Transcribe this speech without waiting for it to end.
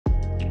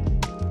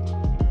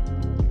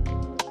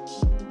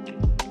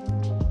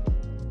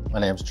My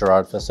name is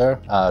Gerard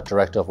Visser,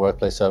 Director of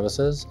Workplace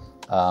Services,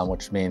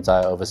 which means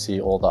I oversee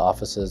all the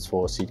offices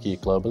for SeatGeek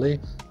globally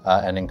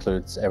and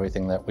includes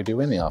everything that we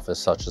do in the office,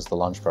 such as the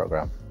lunch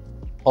program.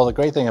 Well, the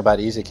great thing about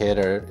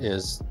ezCater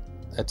is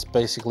it's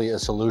basically a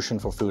solution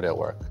for food at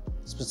work.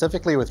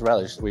 Specifically with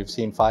Relish, we've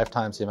seen 5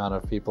 times the amount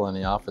of people in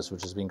the office,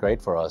 which has been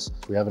great for us.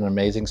 We have an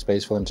amazing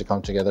space for them to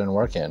come together and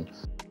work in.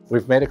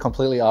 We've made it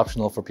completely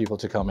optional for people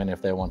to come in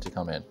if they want to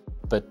come in.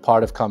 But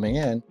part of coming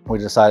in, we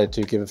decided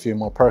to give a few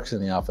more perks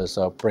in the office,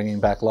 so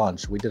bringing back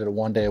lunch. We did it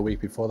 1 day a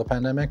week before the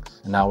pandemic,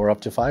 and now we're up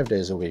to 5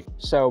 days a week.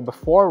 So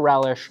before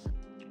Relish,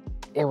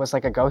 it was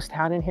like a ghost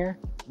town in here.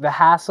 The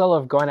hassle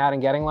of going out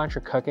and getting lunch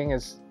or cooking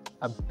is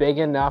a big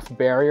enough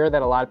barrier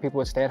that a lot of people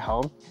would stay at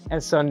home.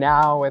 And so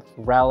now with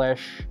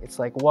Relish, it's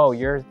like, whoa,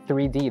 you're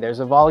 3D. There's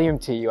a volume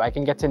to you. I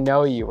can get to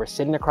know you. We're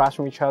sitting across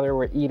from each other,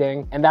 we're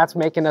eating, and that's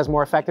making us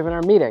more effective in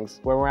our meetings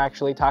where we're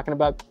actually talking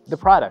about the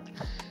product.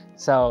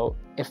 So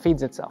it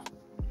feeds itself.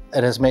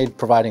 It has made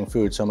providing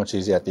food so much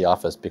easier at the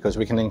office because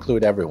we can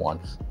include everyone.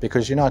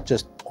 Because you're not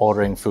just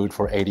ordering food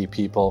for 80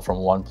 people from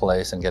one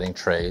place and getting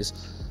trays.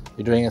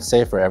 You're doing it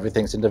safer.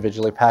 Everything's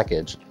individually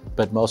packaged.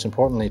 But most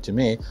importantly to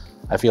me,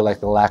 I feel like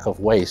the lack of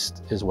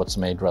waste is what's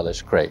made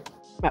Relish great.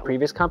 At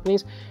previous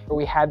companies,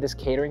 we had this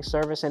catering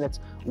service, and it's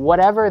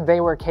whatever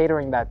they were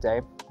catering that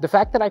day. The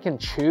fact that I can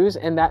choose,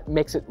 and that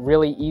makes it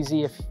really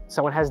easy if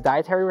someone has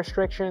dietary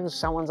restrictions,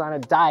 someone's on a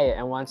diet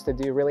and wants to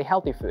do really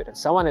healthy food, and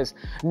someone is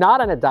not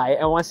on a diet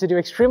and wants to do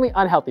extremely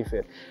unhealthy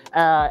food.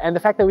 And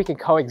the fact that we can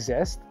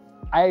coexist,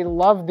 I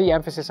love the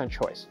emphasis on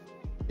choice.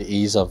 The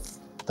ease of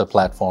the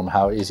platform,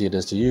 how easy it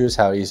is to use,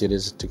 how easy it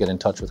is to get in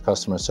touch with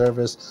customer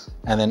service,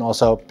 and then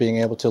also being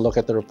able to look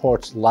at the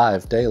reports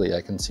live daily.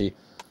 I can see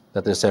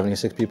that there's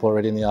 76 people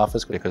already in the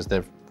office because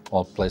they've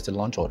all placed their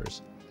lunch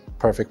orders.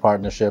 Perfect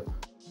partnership.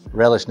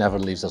 Relish never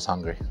leaves us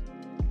hungry.